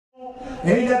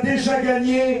et il a déjà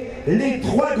gagné les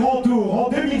 3 grands tours en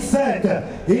 2007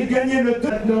 et il gagnait le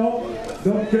maintenant.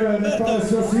 Donc la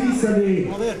formation suisse, les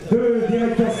 2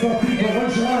 directeurs sportifs vont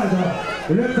rejoindre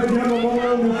le podium au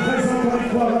moment où nous présentons les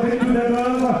 3 avec tout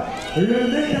d'abord le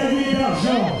médaillé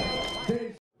d'argent.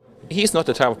 He's not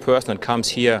the type of person that comes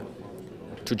here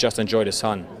to just enjoy the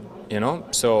sun, you know.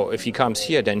 So if he comes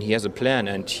here, then he has a plan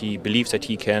and he believes that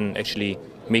he can actually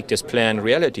make this plan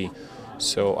reality.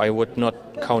 So I would not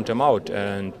count him out,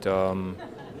 and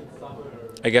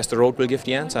I guess the road will give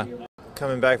the answer.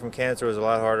 Coming back from cancer was a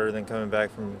lot harder than coming back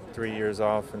from 3 years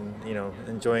off and, you know,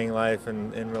 enjoying life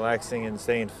and relaxing and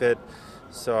staying fit.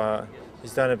 So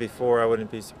he's done it before. I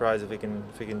wouldn't be surprised if he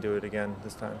can do it again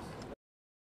this time.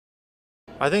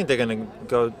 I think they're going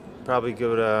to probably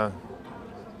go to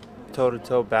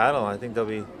toe-to-toe battle. I think they'll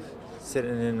be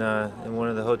sitting in one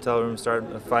of the hotel rooms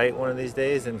starting a fight one of these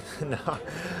days. And no,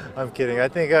 I'm kidding. I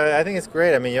think it's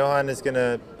great. I mean, Johan is going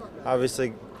to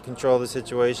obviously control the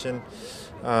situation.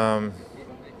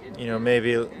 You know,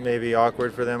 maybe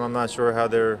awkward for them. I'm not sure how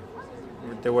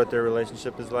what their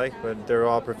relationship is like, but they're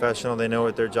all professional. They know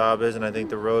what their job is, and I think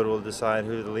the road will decide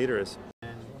who the leader is.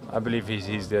 I believe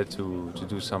he's there to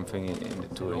do something in the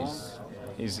tour.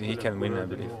 He can win, I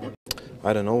believe.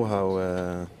 I don't know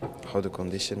how the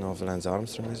condition of Lance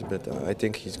Armstrong is, but I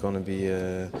think he's going to be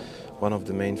one of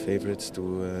the main favorites to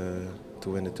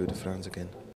win the Tour de France again.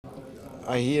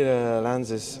 I hear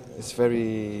Lance is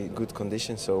very good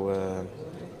condition, so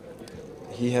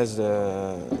he has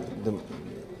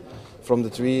from the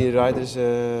 3 riders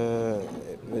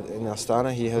in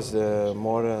Astana, he has the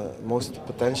most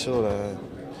potential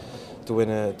to win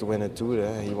a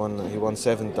tour. He won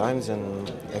 7 times,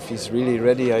 and if he's really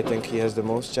ready, I think he has the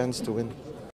most chance to win.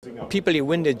 People who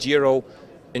win the Giro,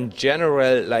 in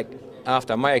general, like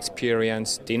after my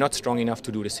experience, they're not strong enough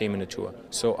to do the same in the Tour.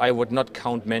 So I would not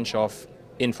count Menchov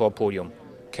in for a podium.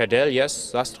 Cadel,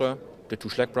 yes, Zastre, the 2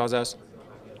 Schleck brothers,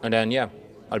 and then yeah,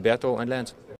 Alberto and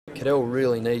Lance. Cadel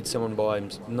really needs someone by him,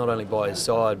 not only by his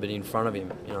side but in front of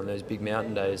him, you know, on those big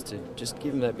mountain days, to just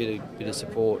give him that bit of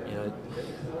support. You know,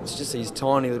 it's just these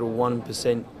tiny little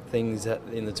 1% things that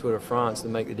in the Tour de France that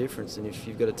make the difference, and if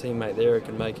you've got a teammate there, it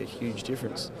can make a huge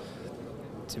difference.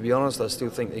 To be honest, I still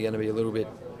think they're going to be a little bit,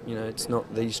 you know, it's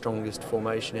not the strongest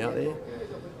formation out there.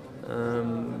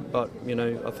 But you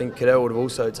know, I think Cadel would have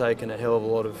also taken a hell of a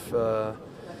lot of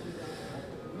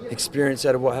experience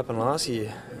out of what happened last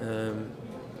year.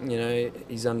 You know,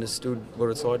 he's understood what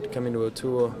it's like to come into a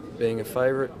tour being a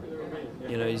favourite.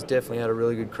 You know, he's definitely had a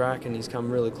really good crack and he's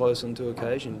come really close on 2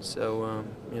 occasions. So,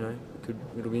 you know,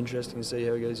 it'll be interesting to see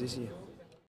how he goes this year.